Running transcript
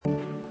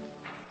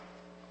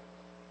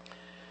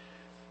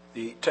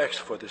The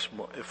text for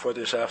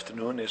this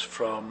afternoon is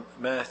from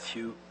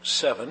Matthew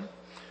 7,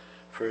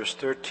 verse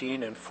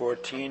 13 and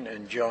 14,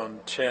 and John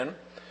 10,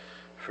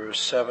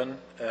 verse 7,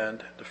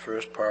 and the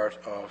first part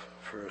of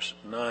verse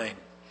 9.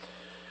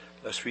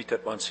 Let's read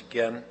that once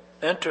again.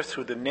 Enter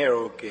through the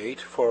narrow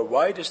gate, for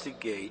wide is the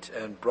gate,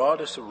 and broad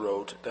is the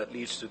road that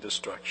leads to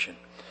destruction,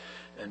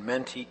 and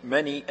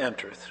many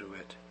enter through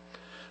it.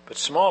 But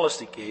small is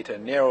the gate,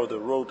 and narrow the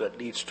road that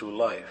leads to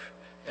life,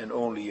 and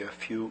only a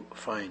few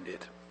find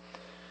it.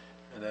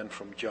 And then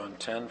from John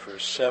 10,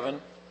 verse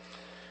 7,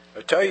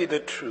 I tell you the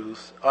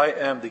truth, I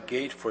am the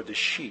gate for the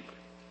sheep.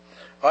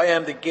 I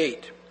am the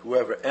gate.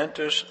 Whoever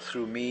enters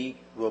through me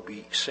will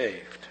be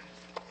saved.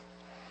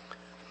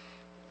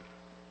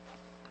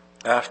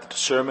 After the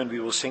sermon, we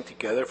will sing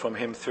together from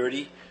hymn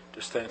 30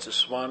 to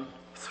stanzas 1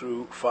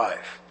 through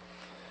 5.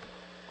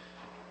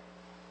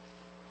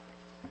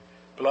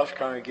 Beloved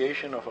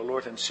congregation of our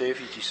Lord and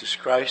Savior Jesus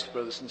Christ,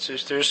 brothers and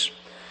sisters,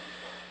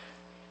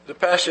 the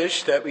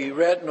passage that we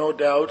read, no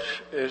doubt,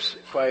 is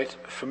quite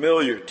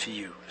familiar to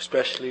you,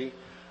 especially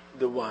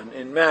the one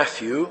in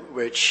Matthew,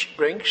 which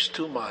brings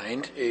to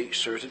mind a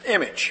certain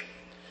image.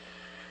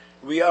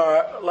 We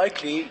are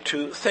likely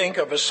to think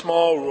of a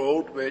small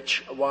road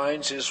which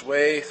winds its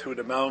way through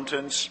the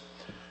mountains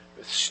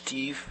with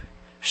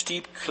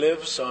steep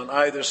cliffs on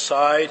either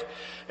side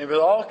and with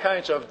all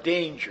kinds of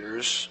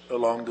dangers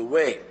along the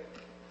way.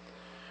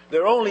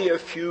 There are only a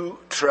few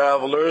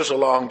travelers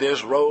along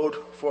this road,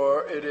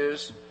 for it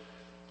is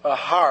a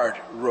hard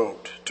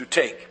road to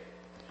take.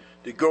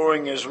 The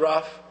going is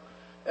rough,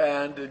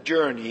 and the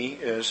journey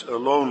is a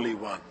lonely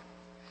one.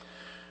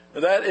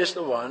 That is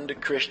the one the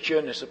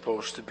Christian is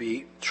supposed to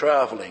be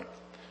traveling.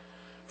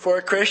 For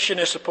a Christian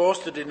is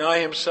supposed to deny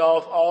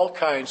himself all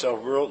kinds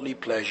of worldly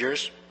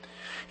pleasures.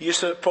 He is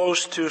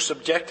supposed to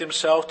subject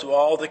himself to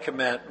all the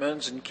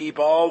commandments and keep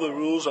all the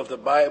rules of the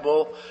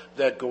Bible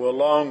that go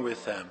along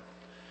with them.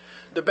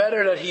 The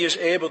better that he is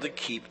able to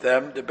keep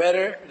them, the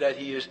better that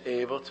he is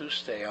able to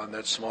stay on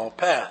that small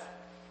path.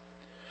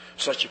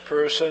 Such a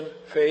person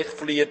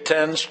faithfully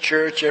attends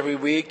church every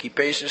week. He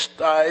pays his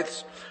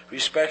tithes,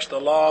 respects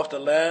the law of the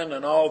land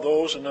and all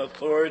those in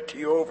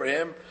authority over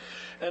him,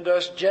 and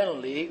does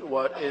generally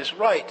what is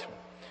right.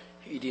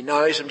 He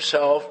denies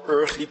himself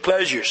earthly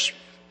pleasures.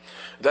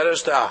 That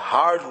is the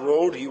hard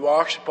road he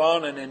walks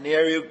upon and the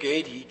narrow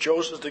gate he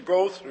chooses to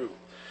go through.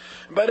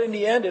 But in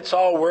the end, it's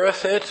all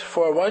worth it,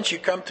 for once you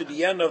come to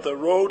the end of the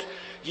road,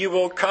 you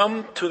will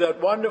come to that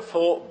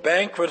wonderful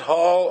banquet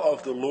hall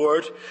of the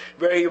Lord,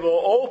 where he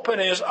will open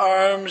his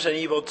arms and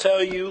he will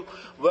tell you,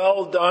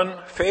 well done,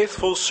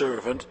 faithful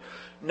servant,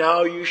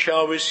 now you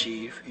shall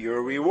receive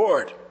your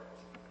reward.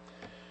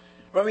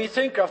 When we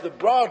think of the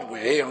broad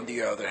way, on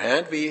the other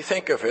hand, we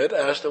think of it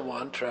as the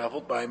one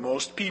traveled by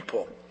most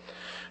people.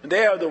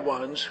 They are the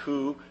ones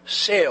who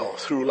sail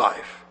through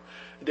life.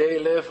 They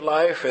live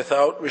life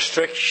without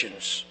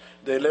restrictions.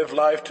 They live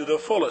life to the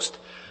fullest.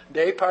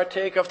 They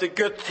partake of the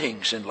good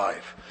things in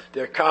life.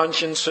 Their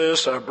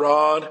consciences are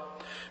broad.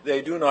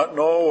 They do not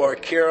know or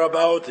care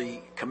about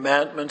the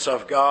commandments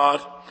of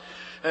God.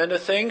 And the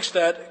things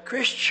that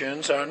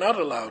Christians are not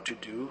allowed to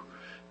do,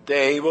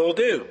 they will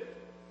do.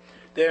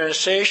 Their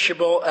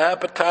insatiable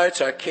appetites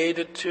are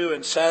catered to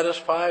and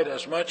satisfied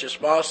as much as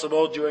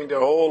possible during their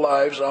whole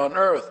lives on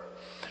earth.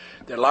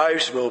 Their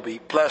lives will be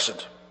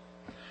pleasant.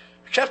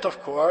 Except,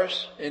 of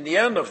course, in the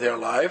end of their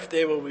life,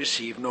 they will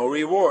receive no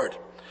reward.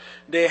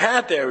 They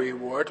had their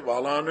reward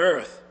while on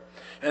earth,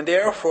 and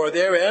therefore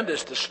their end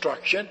is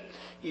destruction,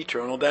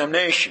 eternal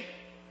damnation.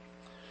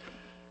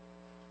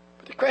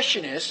 But the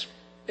question is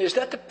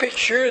that the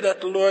picture that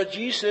the Lord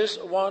Jesus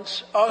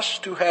wants us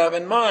to have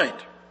in mind?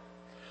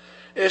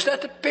 Is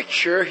that the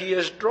picture he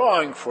is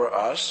drawing for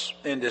us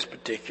in this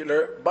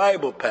particular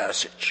Bible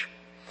passage?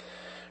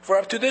 For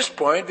up to this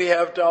point, we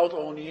have dealt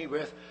only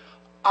with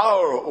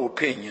our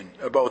opinion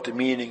about the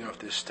meaning of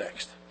this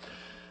text.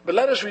 But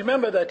let us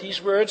remember that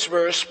these words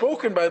were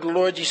spoken by the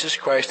Lord Jesus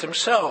Christ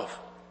himself.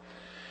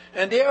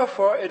 And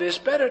therefore it is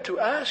better to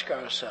ask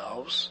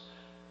ourselves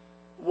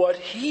what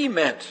he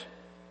meant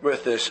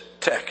with this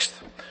text.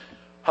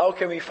 How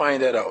can we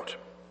find that out?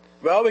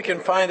 Well, we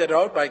can find that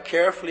out by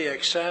carefully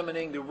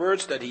examining the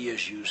words that he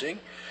is using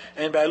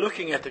and by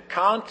looking at the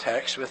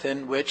context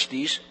within which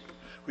these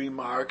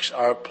remarks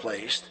are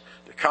placed,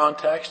 the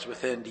context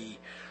within the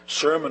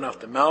Sermon of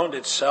the Mount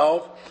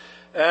itself,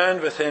 and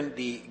within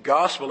the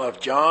Gospel of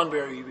John,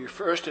 where he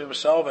refers to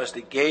himself as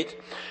the gate,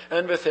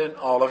 and within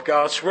all of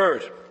God's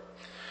Word.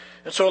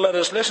 And so let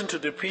us listen to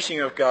the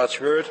preaching of God's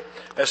Word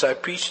as I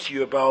preach to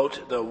you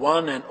about the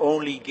one and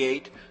only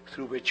gate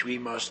through which we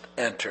must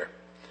enter.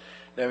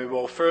 Then we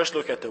will first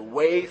look at the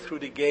way through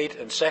the gate,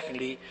 and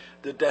secondly,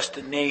 the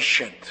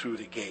destination through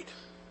the gate.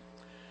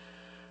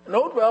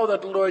 Note well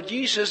that the Lord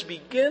Jesus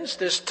begins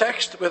this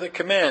text with a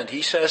command.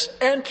 He says,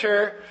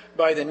 enter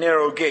by the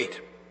narrow gate.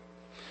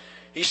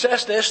 He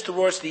says this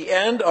towards the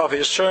end of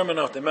his Sermon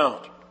of the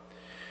Mount.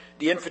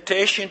 The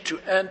invitation to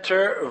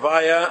enter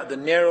via the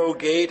narrow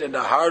gate and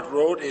the hard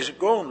road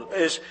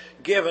is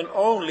given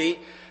only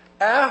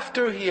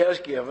after he has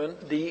given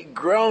the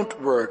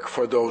groundwork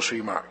for those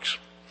remarks.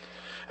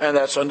 And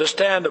that's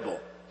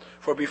understandable.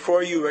 For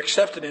before you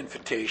accept an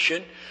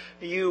invitation,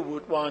 you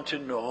would want to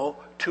know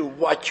to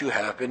what you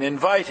have been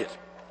invited.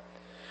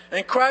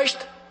 And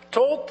Christ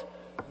told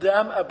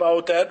them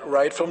about that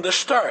right from the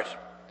start.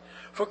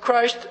 For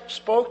Christ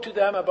spoke to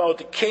them about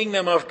the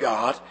kingdom of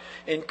God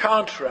in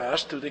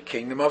contrast to the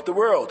kingdom of the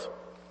world.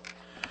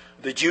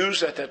 The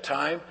Jews at that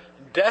time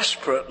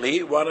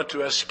desperately wanted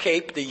to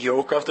escape the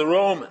yoke of the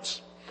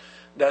Romans.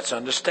 That's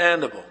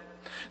understandable.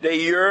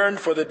 They yearned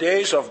for the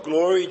days of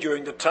glory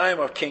during the time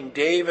of King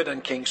David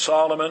and King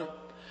Solomon.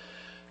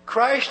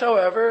 Christ,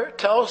 however,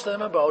 tells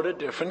them about a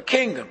different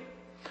kingdom.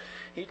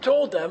 He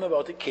told them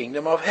about the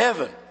kingdom of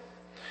heaven.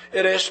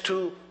 It is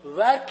to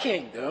that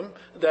kingdom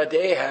that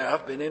they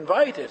have been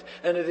invited,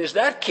 and it is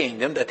that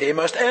kingdom that they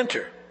must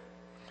enter.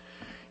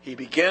 He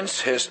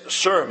begins his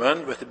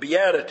sermon with the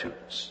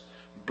Beatitudes.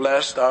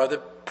 Blessed are the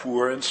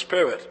poor in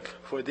spirit,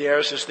 for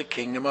theirs is the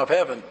kingdom of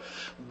heaven.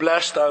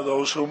 Blessed are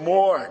those who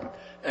mourn,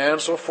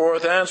 and so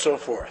forth and so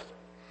forth.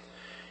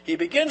 He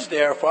begins,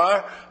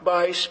 therefore,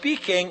 by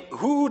speaking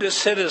who the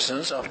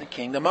citizens of the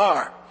kingdom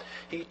are.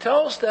 He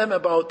tells them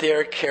about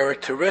their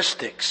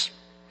characteristics.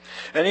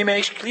 And he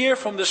makes clear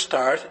from the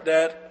start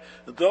that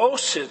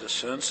those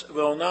citizens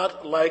will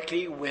not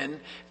likely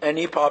win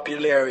any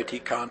popularity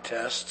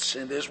contests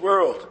in this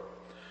world.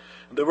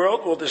 The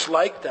world will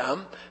dislike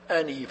them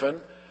and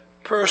even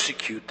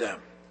persecute them.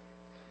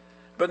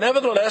 But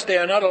nevertheless, they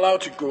are not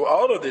allowed to go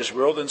out of this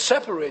world and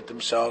separate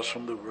themselves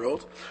from the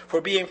world.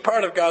 For being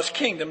part of God's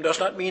kingdom does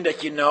not mean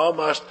that you now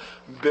must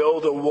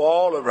build a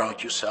wall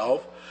around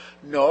yourself.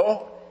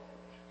 No.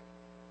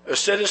 A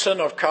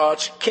citizen of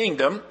God's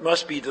kingdom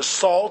must be the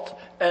salt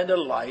and the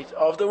light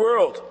of the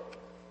world.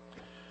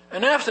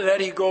 And after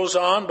that, he goes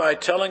on by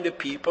telling the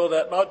people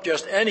that not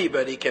just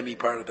anybody can be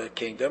part of that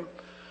kingdom.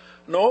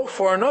 No,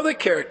 for another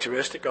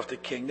characteristic of the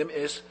kingdom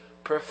is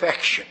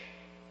perfection.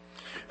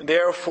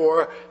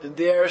 Therefore,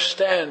 their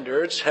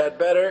standards had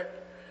better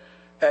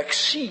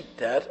exceed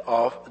that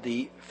of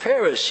the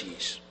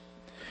Pharisees.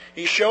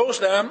 He shows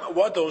them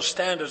what those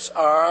standards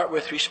are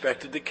with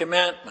respect to the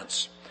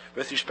commandments,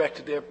 with respect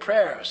to their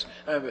prayers,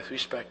 and with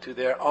respect to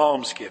their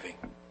almsgiving.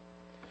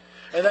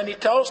 And then he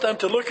tells them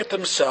to look at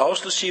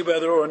themselves to see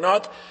whether or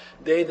not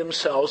they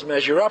themselves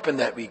measure up in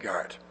that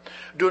regard.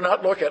 Do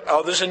not look at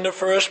others in the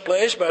first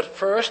place, but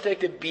first take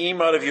the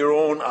beam out of your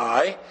own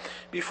eye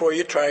before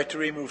you try to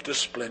remove the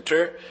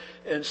splinter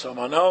in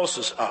someone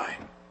else's eye.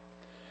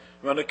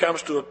 When it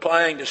comes to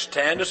applying the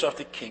standards of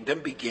the kingdom,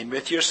 begin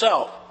with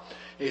yourself.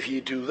 If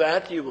you do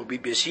that, you will be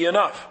busy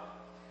enough.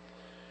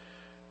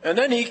 And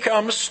then he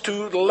comes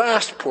to the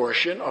last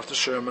portion of the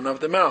Sermon on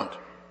the Mount.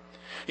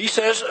 He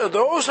says,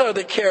 those are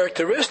the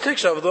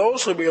characteristics of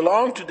those who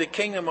belong to the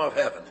kingdom of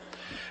heaven.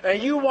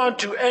 And you want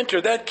to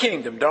enter that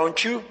kingdom,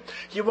 don't you?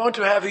 You want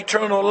to have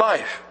eternal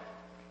life.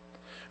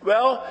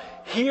 Well,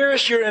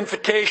 here's your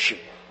invitation.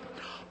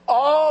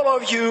 All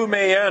of you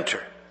may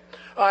enter.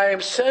 I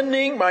am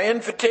sending my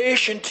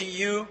invitation to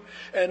you,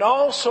 and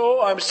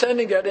also I'm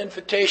sending that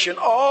invitation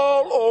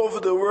all over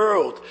the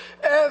world.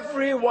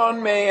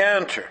 Everyone may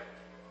enter.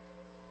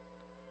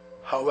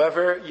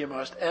 However, you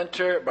must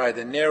enter by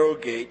the narrow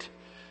gate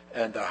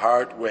and the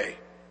hard way.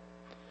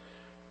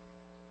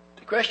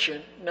 The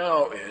question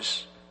now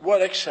is,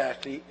 what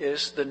exactly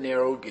is the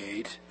narrow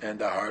gate and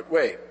the hard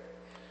way?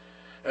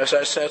 As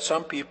I said,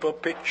 some people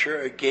picture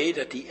a gate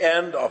at the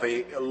end of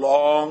a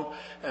long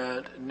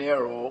and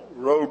narrow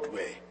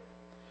roadway.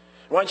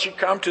 Once you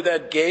come to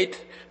that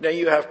gate, then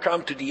you have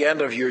come to the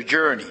end of your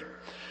journey.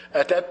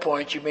 At that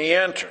point, you may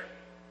enter.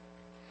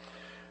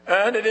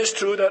 And it is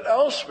true that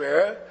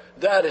elsewhere,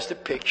 that is the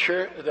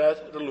picture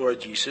that the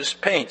Lord Jesus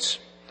paints.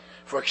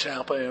 For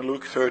example, in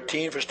Luke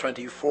 13, verse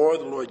 24,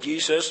 the Lord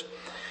Jesus,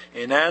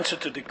 in answer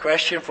to the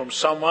question from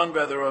someone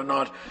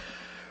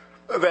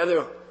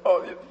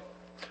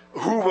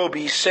who will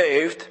be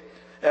saved,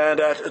 and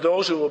that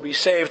those who will be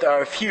saved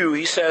are few,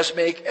 he says,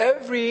 make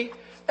every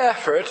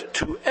effort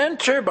to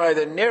enter by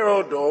the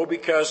narrow door,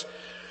 because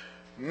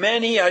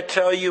many, I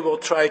tell you, will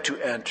try to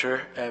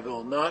enter and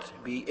will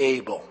not be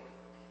able.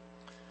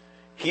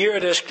 Here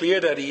it is clear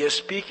that he is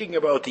speaking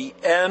about the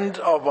end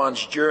of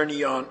one's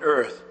journey on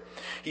earth.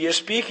 He is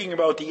speaking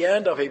about the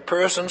end of a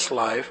person's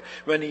life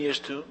when he is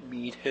to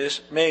meet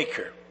his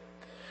Maker.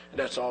 And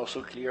that's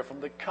also clear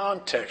from the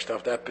context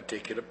of that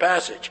particular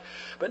passage.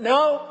 But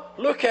now,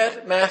 look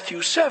at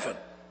Matthew 7.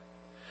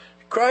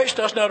 Christ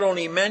does not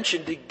only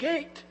mention the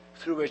gate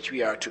through which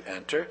we are to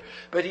enter,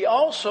 but he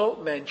also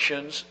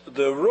mentions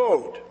the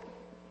road.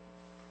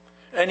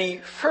 And he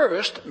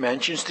first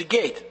mentions the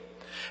gate.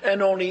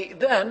 And only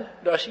then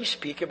does he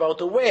speak about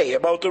the way,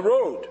 about the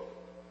road.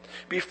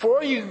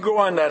 Before you can go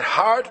on that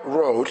hard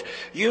road,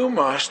 you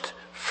must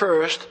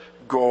first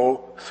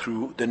go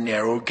through the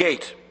narrow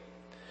gate.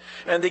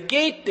 And the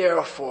gate,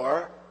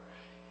 therefore,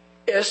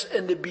 is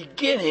in the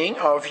beginning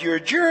of your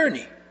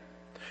journey.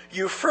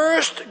 You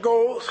first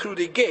go through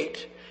the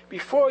gate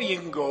before you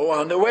can go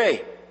on the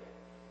way.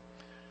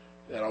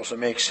 That also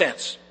makes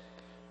sense.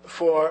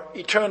 For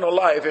eternal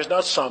life is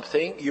not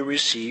something you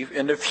receive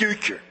in the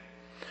future.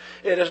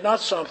 It is not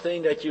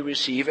something that you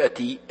receive at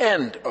the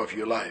end of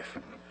your life.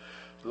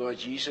 The Lord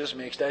Jesus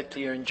makes that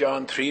clear in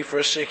John 3,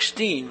 verse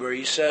 16, where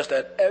he says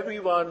that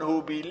everyone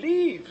who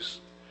believes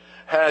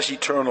has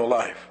eternal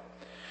life.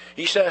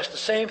 He says the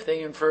same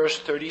thing in verse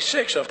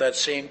 36 of that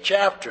same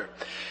chapter.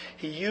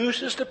 He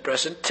uses the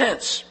present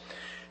tense.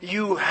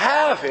 You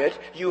have it,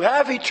 you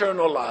have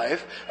eternal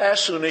life as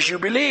soon as you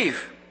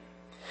believe.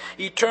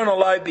 Eternal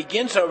life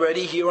begins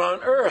already here on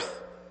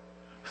earth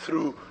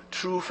through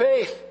true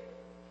faith.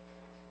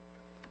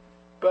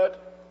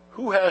 But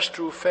who has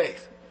true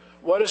faith?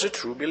 What is a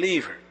true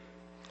believer?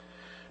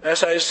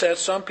 As I said,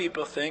 some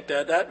people think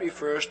that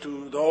refers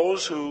to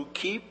those who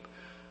keep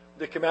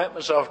the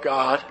commandments of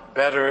God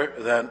better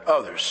than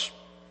others.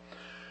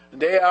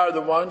 They are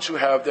the ones who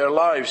have their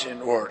lives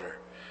in order.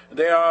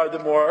 They are the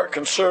more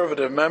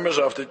conservative members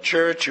of the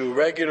church who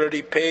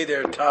regularly pay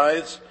their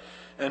tithes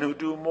and who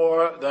do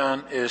more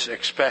than is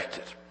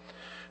expected.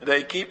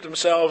 They keep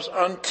themselves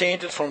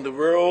untainted from the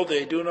world.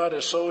 They do not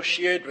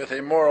associate with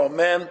immoral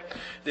men.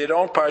 They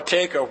don't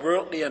partake of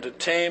worldly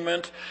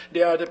entertainment.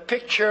 They are the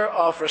picture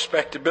of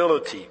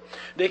respectability.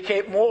 They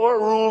keep more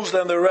rules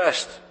than the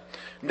rest.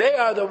 They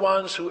are the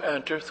ones who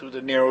enter through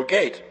the narrow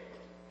gate.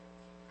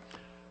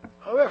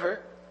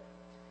 However,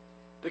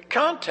 the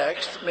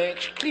context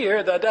makes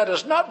clear that that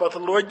is not what the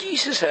Lord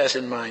Jesus has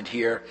in mind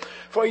here.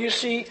 For you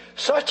see,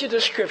 such a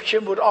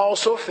description would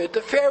also fit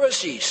the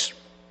Pharisees.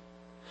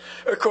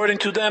 According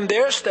to them,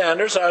 their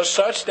standards are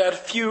such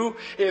that few,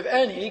 if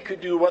any,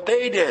 could do what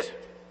they did.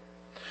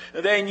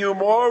 They knew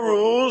more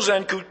rules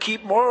and could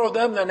keep more of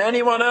them than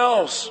anyone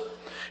else.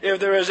 If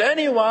there is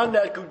anyone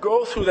that could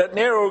go through that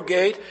narrow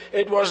gate,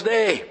 it was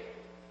they.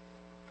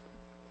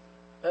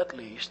 At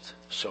least,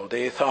 so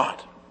they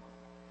thought.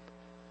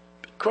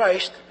 But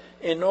Christ,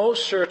 in no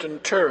certain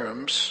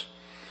terms,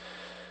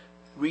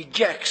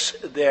 rejects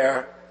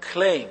their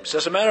claims.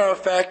 As a matter of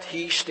fact,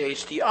 he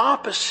states the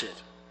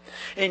opposite.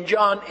 In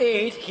John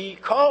 8, he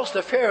calls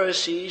the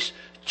Pharisees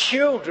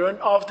children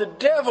of the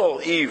devil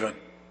even.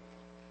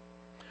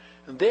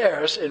 And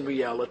theirs, in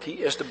reality,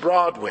 is the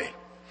broad way.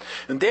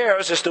 And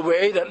theirs is the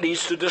way that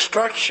leads to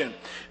destruction.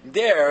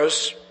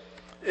 Theirs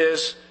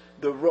is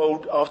the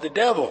road of the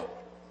devil.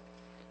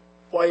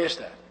 Why is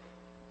that?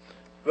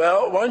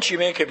 Well, once you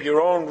make up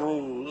your own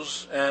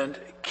rules and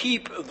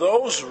keep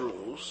those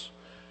rules,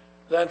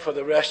 then for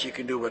the rest you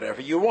can do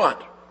whatever you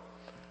want.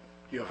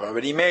 You've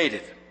already made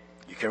it.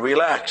 You can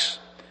relax.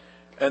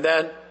 And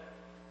then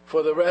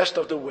for the rest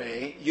of the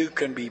way, you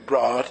can be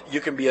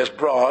as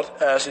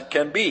broad as it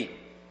can be.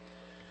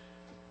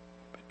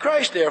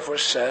 Christ therefore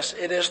says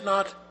it is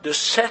not the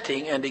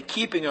setting and the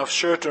keeping of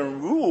certain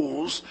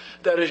rules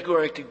that is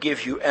going to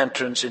give you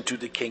entrance into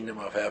the kingdom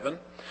of heaven.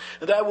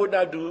 That would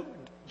not do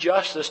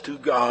justice to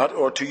God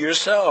or to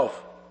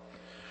yourself.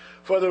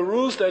 For the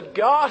rules that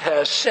God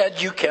has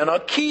set you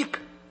cannot keep.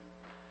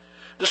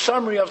 The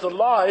summary of the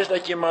law is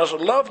that you must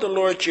love the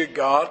Lord your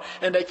God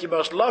and that you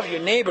must love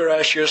your neighbor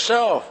as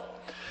yourself.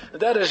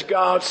 That is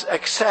God's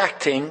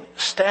exacting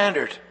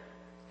standard.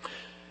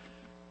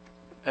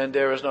 And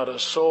there is not a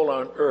soul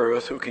on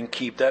earth who can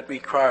keep that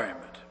requirement.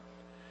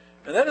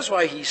 And that is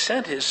why he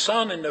sent his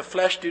Son in the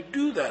flesh to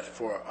do that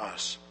for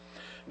us.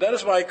 That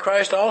is why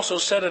Christ also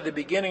said at the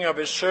beginning of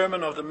his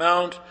Sermon of the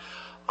Mount,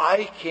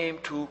 I came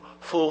to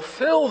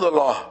fulfill the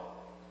law.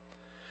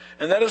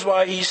 And that is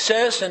why he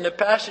says in the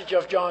passage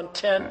of John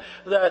 10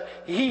 that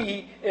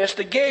he is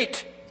the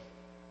gate.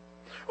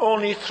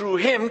 Only through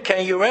him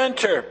can you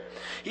enter.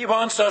 He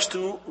wants us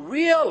to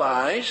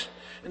realize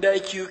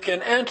that you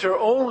can enter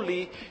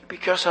only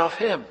because of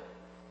him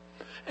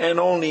and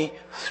only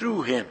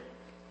through him.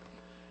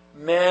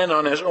 Man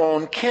on his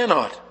own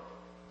cannot.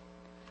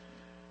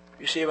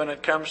 You see, when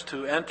it comes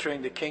to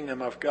entering the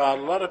kingdom of God,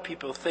 a lot of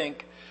people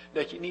think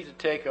that you need to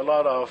take a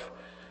lot of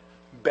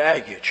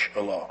baggage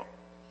along.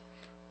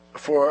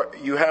 For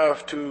you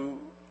have to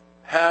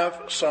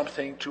have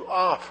something to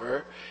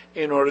offer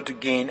in order to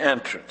gain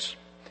entrance.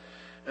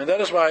 And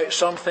that is why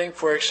some think,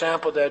 for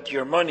example, that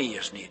your money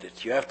is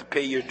needed. You have to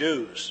pay your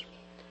dues.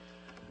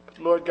 But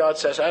Lord God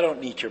says, I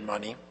don't need your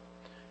money.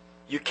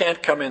 You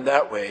can't come in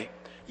that way.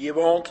 You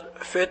won't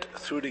fit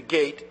through the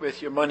gate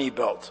with your money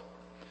belt.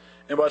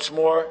 And what's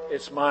more,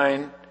 it's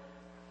mine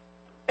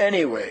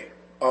anyway,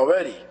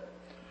 already.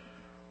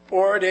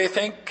 Or they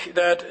think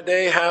that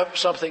they have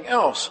something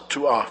else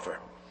to offer.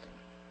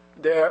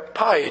 Their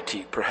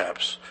piety,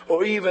 perhaps,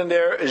 or even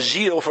their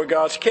zeal for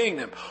God's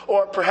kingdom,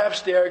 or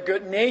perhaps their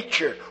good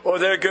nature, or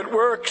their good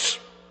works.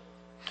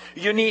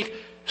 You need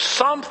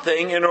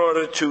something in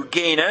order to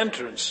gain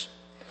entrance.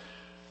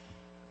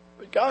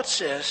 But God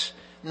says,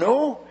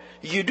 no,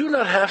 you do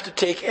not have to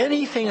take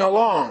anything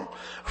along.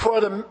 For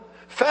the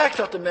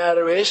fact of the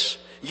matter is,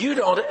 you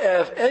don't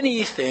have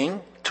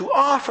anything to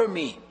offer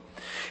me.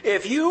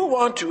 If you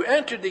want to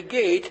enter the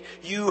gate,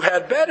 you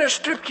had better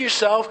strip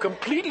yourself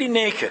completely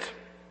naked.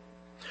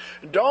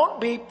 Don't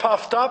be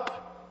puffed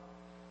up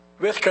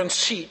with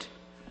conceit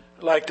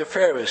like the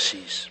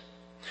Pharisees.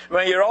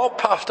 When you're all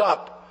puffed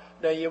up,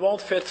 then you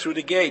won't fit through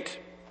the gate.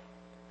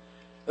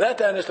 That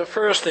then is the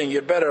first thing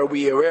you'd better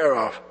be aware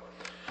of.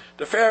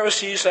 The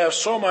Pharisees have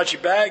so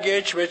much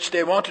baggage which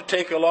they want to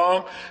take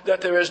along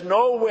that there is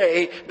no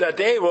way that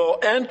they will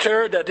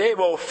enter, that they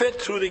will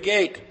fit through the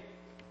gate.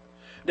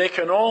 They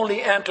can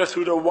only enter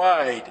through the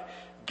wide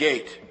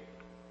gate.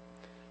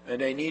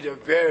 And they need a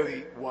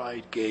very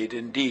wide gate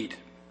indeed.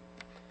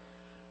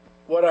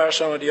 What are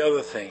some of the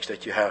other things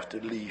that you have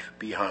to leave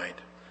behind?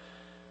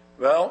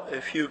 Well,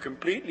 if you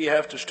completely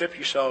have to strip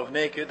yourself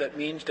naked, that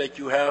means that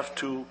you have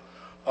to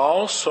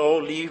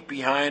also leave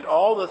behind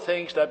all the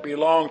things that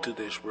belong to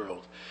this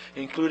world,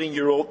 including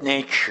your old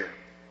nature.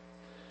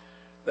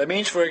 That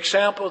means, for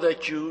example,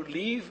 that you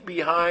leave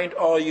behind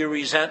all your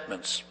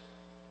resentments.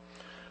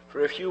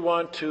 For if you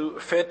want to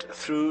fit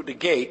through the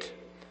gate,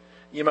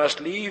 you must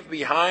leave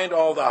behind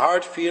all the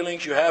hard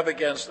feelings you have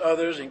against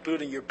others,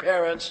 including your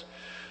parents,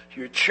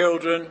 your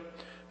children,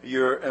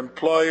 your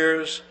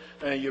employers,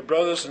 and your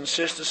brothers and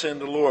sisters in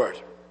the Lord.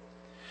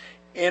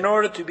 In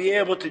order to be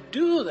able to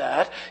do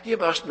that, you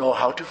must know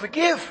how to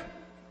forgive.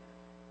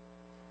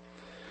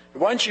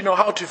 Once you know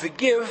how to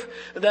forgive,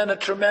 then a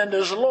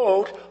tremendous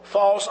load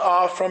falls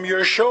off from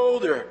your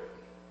shoulder.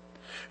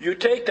 You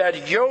take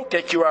that yoke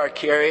that you are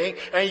carrying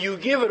and you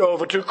give it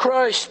over to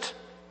Christ.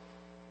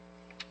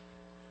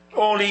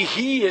 Only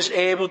He is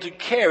able to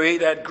carry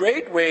that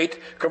great weight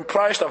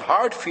comprised of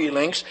hard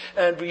feelings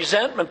and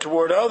resentment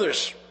toward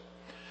others.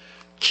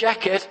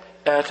 Check it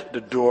at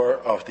the door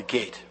of the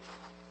gate.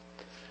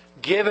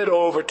 Give it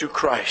over to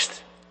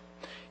Christ.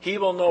 He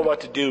will know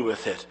what to do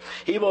with it.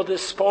 He will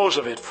dispose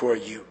of it for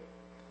you.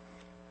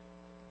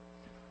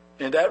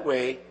 In that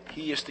way,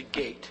 He is the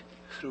gate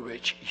through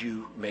which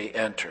you may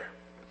enter.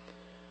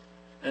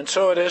 And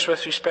so it is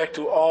with respect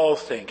to all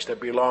things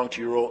that belong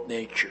to your old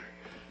nature.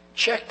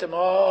 Check them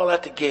all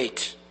at the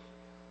gate.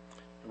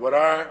 What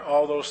are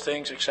all those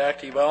things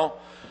exactly? Well,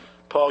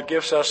 Paul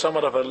gives us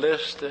somewhat of a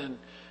list in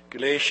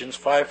Galatians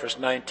 5 verse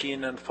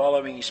 19 and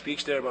following. He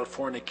speaks there about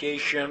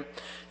fornication,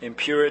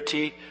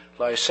 impurity,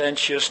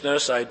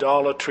 licentiousness,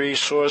 idolatry,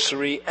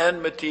 sorcery,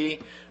 enmity,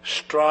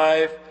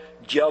 strife,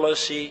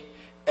 jealousy,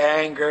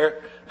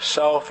 anger,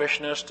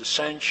 selfishness,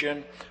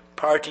 dissension,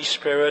 party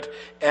spirit,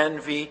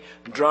 envy,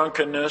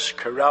 drunkenness,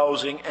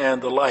 carousing,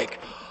 and the like.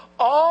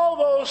 All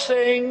those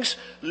things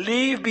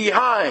leave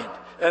behind,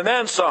 and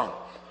then some.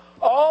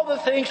 All the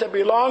things that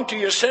belong to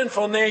your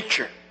sinful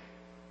nature.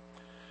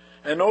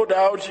 And no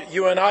doubt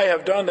you and I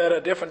have done that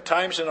at different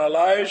times in our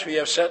lives. We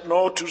have said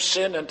no to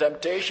sin and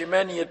temptation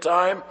many a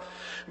time.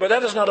 But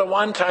that is not a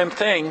one-time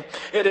thing.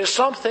 It is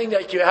something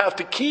that you have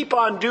to keep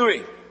on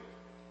doing.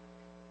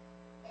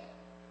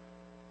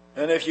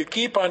 And if you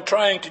keep on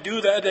trying to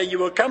do that, then you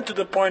will come to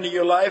the point in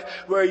your life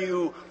where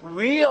you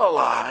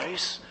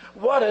realize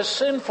what a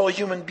sinful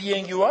human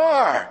being you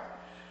are.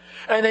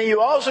 And then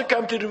you also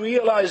come to the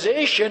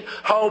realization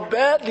how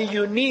badly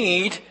you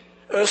need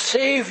a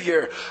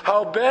Savior,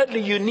 how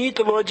badly you need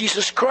the Lord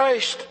Jesus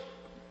Christ.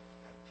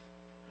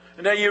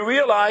 And then you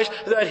realize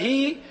that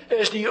He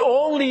is the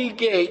only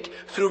gate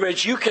through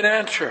which you can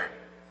enter.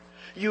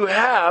 You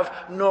have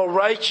no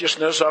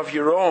righteousness of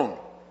your own.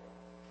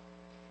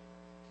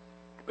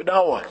 But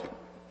now what?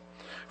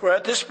 For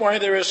at this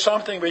point there is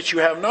something which you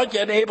have not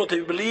yet able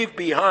to leave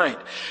behind.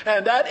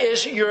 And that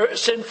is your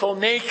sinful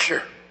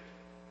nature.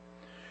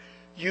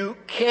 You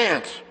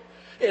can't.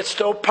 It's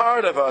still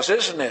part of us,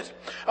 isn't it?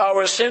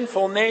 Our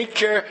sinful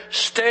nature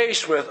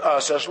stays with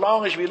us as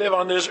long as we live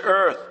on this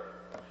earth.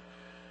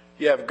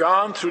 You have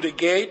gone through the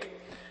gate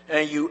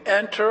and you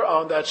enter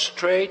on that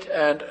straight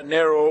and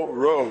narrow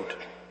road.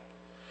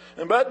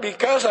 But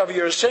because of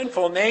your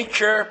sinful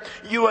nature,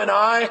 you and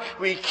I,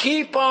 we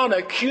keep on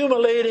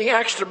accumulating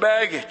extra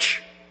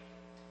baggage.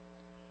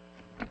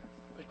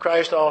 But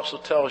Christ also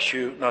tells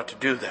you not to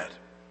do that.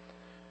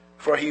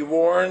 For He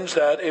warns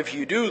that if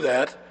you do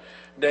that,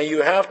 then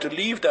you have to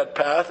leave that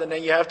path and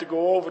then you have to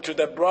go over to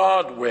that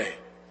broad way.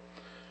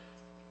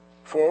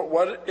 For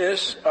what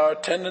is our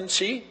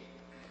tendency?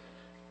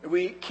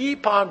 We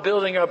keep on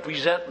building up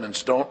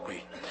resentments, don't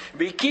we?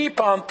 We keep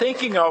on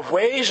thinking of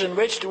ways in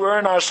which to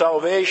earn our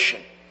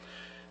salvation.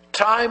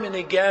 Time and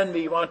again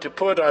we want to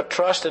put our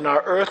trust in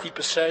our earthly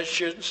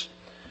possessions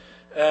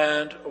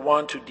and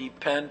want to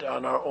depend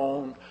on our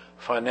own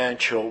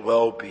financial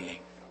well-being.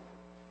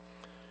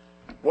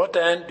 What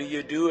then do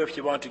you do if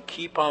you want to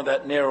keep on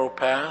that narrow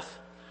path?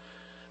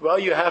 Well,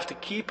 you have to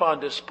keep on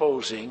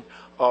disposing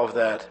of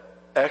that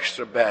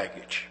extra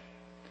baggage.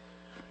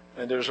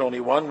 And there's only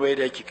one way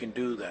that you can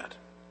do that.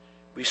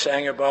 We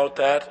sang about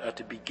that at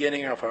the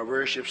beginning of our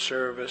worship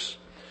service.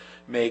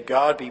 May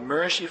God be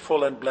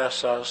merciful and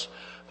bless us,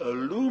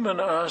 illumine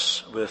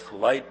us with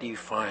light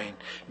divine.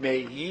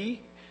 May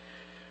He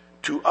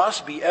to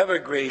us be ever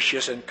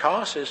gracious and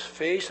cause His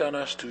face on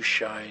us to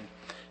shine.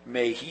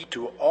 May He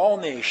to all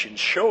nations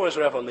show His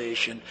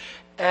revelation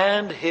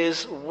and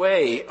His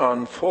way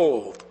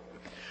unfold.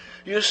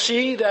 You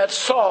see that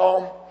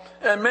psalm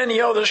and many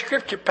other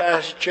scripture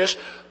passages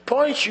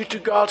point you to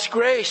God's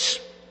grace.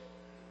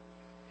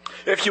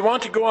 If you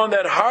want to go on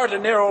that hard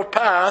and narrow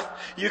path,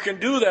 you can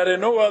do that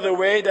in no other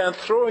way than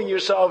throwing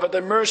yourself at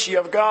the mercy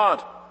of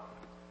God.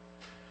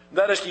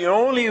 That is the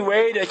only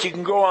way that you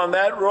can go on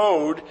that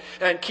road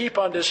and keep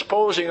on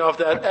disposing of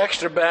that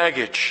extra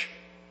baggage.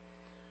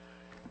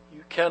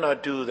 You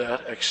cannot do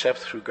that except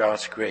through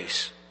God's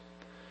grace.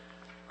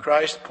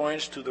 Christ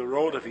points to the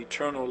road of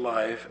eternal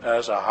life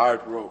as a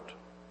hard road.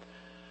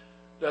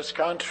 That's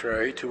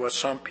contrary to what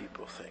some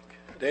people think.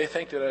 They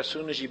think that as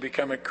soon as you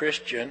become a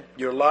Christian,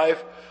 your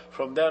life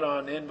from then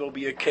on in will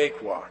be a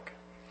cakewalk.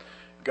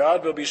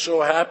 God will be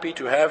so happy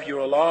to have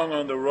you along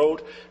on the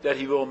road that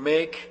He will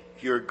make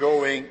your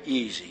going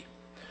easy.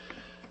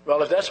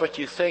 Well, if that's what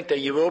you think, then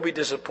you will be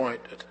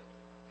disappointed.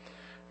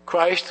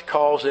 Christ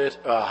calls it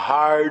a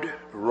hard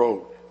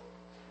road.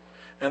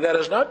 And that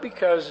is not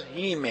because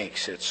He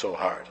makes it so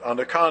hard. On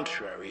the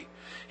contrary,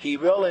 He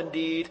will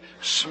indeed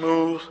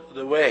smooth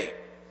the way.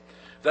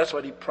 That's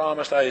what He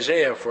promised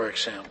Isaiah, for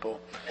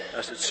example,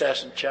 as it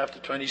says in chapter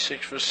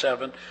 26, verse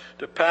 7,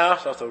 "The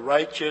path of the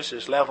righteous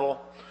is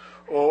level.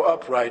 O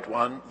upright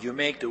one, you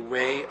make the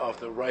way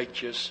of the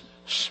righteous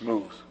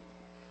smooth."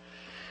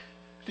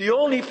 The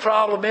only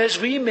problem is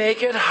we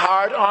make it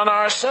hard on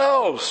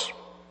ourselves.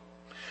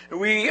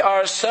 We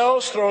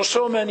ourselves throw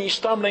so many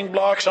stumbling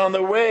blocks on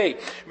the way.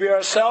 We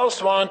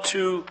ourselves want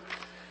to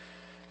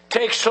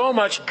take so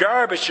much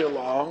garbage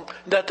along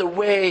that the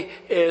way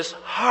is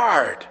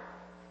hard.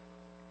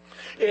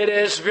 It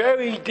is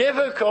very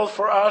difficult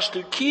for us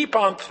to keep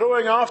on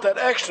throwing off that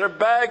extra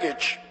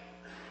baggage.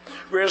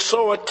 We're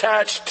so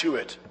attached to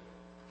it.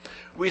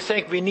 We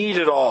think we need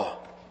it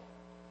all.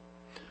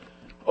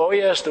 Oh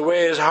yes, the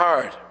way is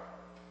hard.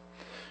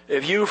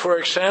 If you, for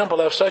example,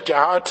 have such a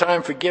hard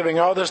time forgiving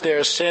others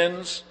their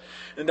sins,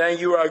 and then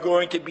you are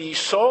going to be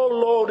so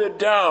loaded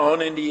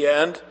down in the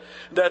end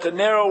that the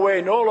narrow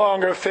way no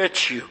longer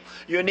fits you.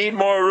 You need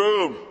more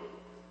room.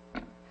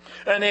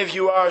 And if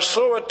you are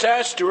so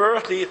attached to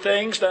earthly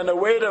things, then the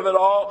weight of it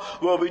all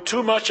will be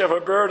too much of a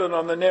burden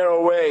on the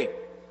narrow way.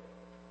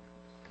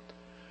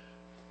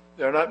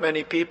 There are not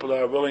many people who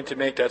are willing to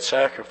make that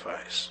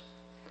sacrifice.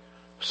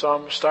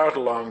 Some start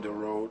along the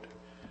road,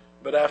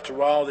 but after a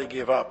while they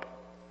give up.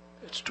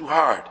 It's too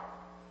hard.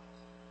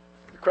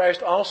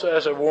 Christ also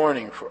has a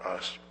warning for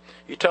us.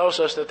 He tells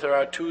us that there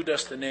are two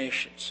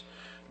destinations.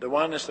 The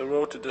one is the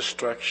road to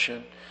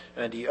destruction,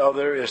 and the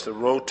other is the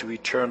road to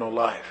eternal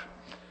life.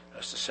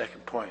 That's the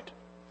second point.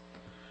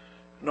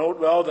 Note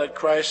well that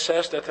Christ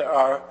says that there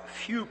are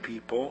few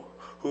people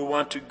who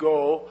want to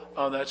go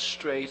on that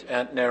straight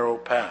and narrow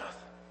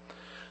path.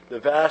 The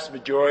vast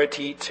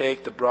majority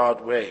take the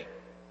broad way.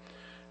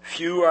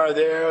 Few are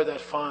there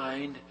that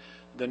find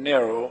the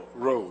narrow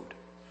road.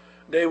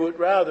 They would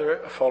rather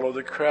follow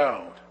the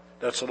crowd.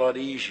 That's a lot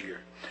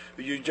easier.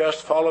 You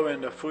just follow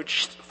in the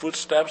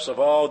footsteps of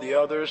all the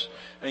others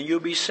and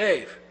you'll be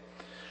safe.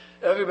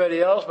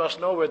 Everybody else must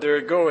know where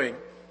they're going,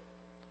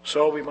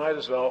 so we might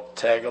as well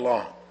tag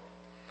along.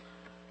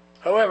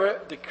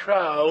 However, the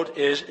crowd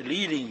is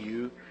leading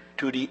you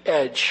to the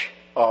edge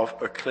of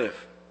a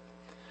cliff,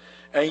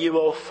 and you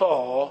will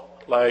fall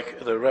like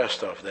the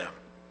rest of them.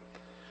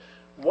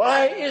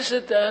 Why is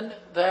it then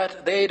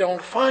that they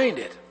don't find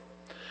it?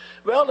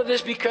 Well, it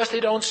is because they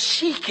don't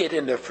seek it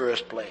in the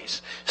first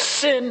place.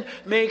 Sin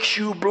makes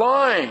you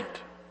blind.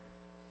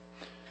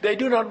 They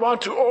do not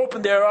want to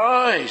open their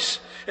eyes.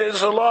 It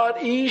is a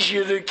lot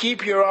easier to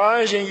keep your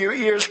eyes and your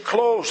ears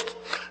closed.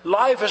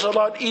 Life is a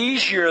lot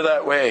easier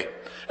that way,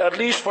 at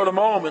least for the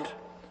moment.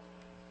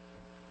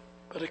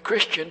 But a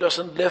Christian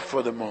doesn't live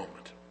for the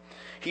moment.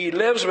 He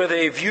lives with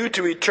a view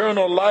to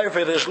eternal life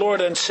with his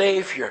Lord and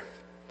Savior.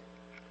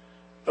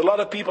 A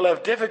lot of people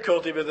have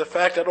difficulty with the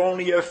fact that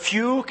only a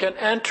few can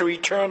enter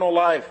eternal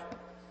life.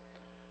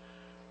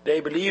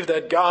 They believe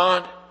that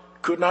God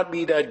could not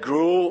be that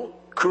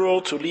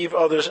cruel to leave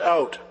others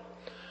out.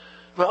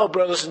 Well,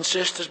 brothers and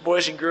sisters,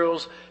 boys and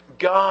girls,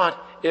 God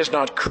is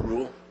not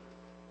cruel.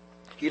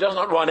 He does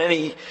not want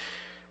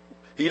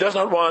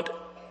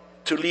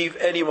to leave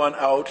anyone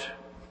out.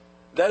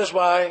 That is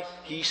why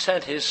He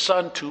sent His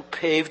Son to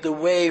pave the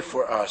way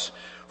for us.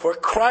 For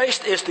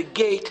Christ is the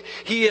gate.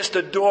 He is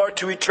the door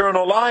to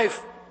eternal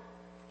life.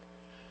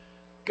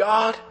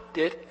 God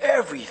did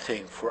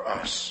everything for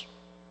us.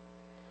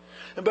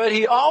 But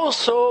He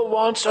also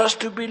wants us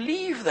to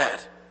believe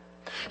that.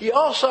 He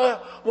also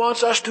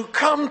wants us to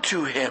come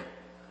to Him.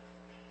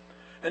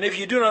 And if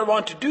you do not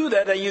want to do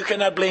that, then you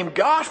cannot blame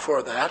God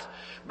for that.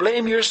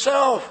 Blame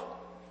yourself.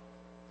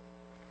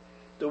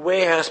 The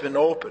way has been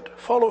opened.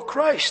 Follow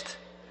Christ.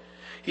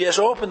 He has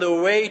opened the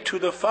way to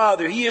the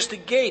Father. He is the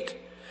gate.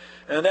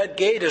 And that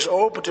gate is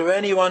open to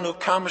anyone who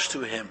comes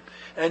to Him.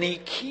 And He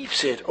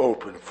keeps it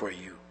open for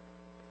you.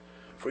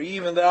 For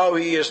even though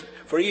He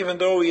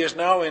is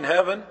now in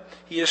heaven,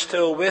 He is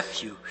still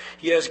with you.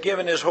 He has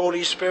given His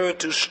Holy Spirit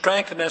to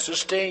strengthen and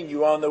sustain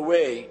you on the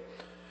way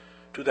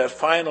to that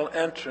final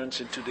entrance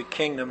into the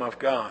kingdom of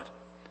God.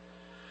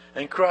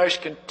 And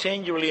Christ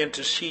continually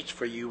intercedes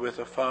for you with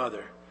the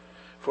Father.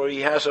 For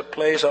He has a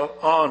place of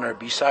honor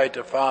beside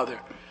the Father.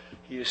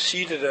 He is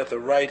seated at the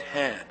right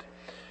hand.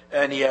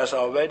 and he has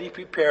already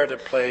prepared a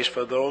place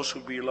for those who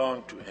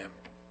belong to him.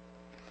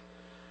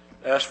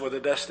 As for the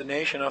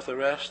destination of the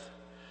rest,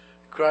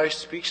 Christ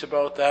speaks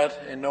about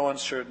that in no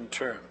uncertain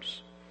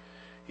terms.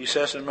 He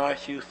says in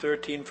Matthew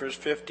 13, verse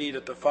 50,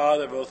 that the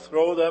Father will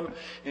throw them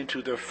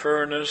into the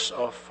furnace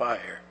of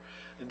fire.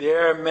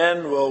 There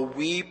men will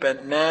weep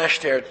and gnash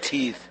their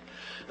teeth.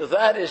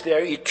 That is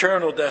their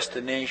eternal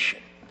destination,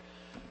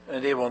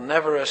 and they will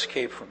never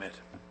escape from it.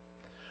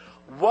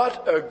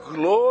 What a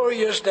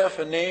glorious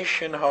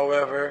destination,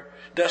 however,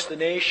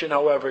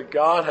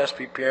 God has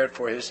prepared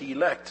for his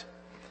elect.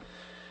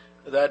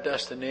 That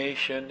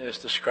destination is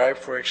described,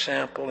 for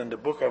example, in the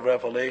book of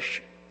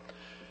Revelation.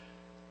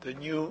 The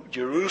New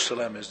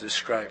Jerusalem is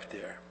described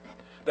there.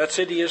 That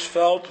city is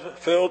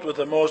filled with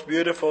the most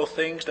beautiful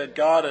things that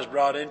God has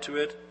brought into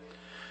it.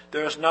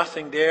 There is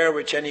nothing there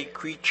which any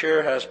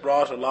creature has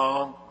brought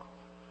along.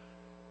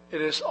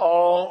 It is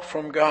all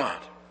from God.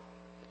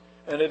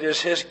 And it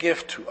is his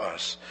gift to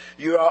us.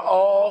 You are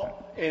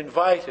all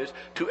invited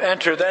to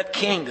enter that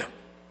kingdom.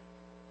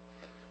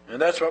 And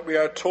that's what we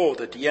are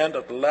told at the end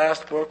of the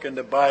last book in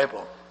the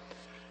Bible.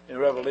 In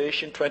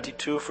Revelation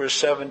 22, verse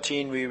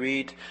 17, we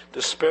read,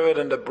 "The Spirit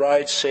and the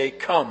bride say,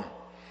 'Come.'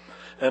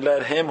 And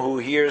let him who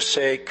hears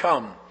say,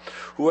 'Come.'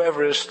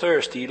 Whoever is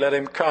thirsty, let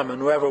him come. And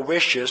whoever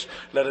wishes,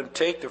 let him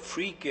take the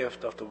free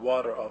gift of the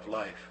water of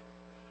life."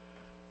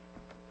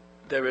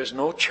 There is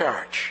no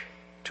charge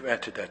to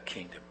enter that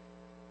kingdom.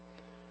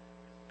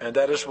 And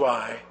that is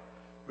why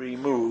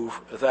remove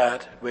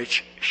that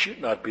which should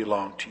not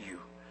belong to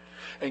you.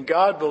 And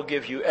God will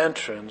give you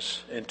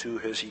entrance into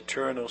his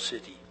eternal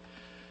city.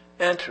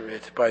 Enter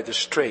it by the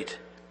straight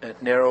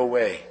and narrow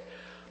way.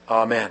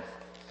 Amen.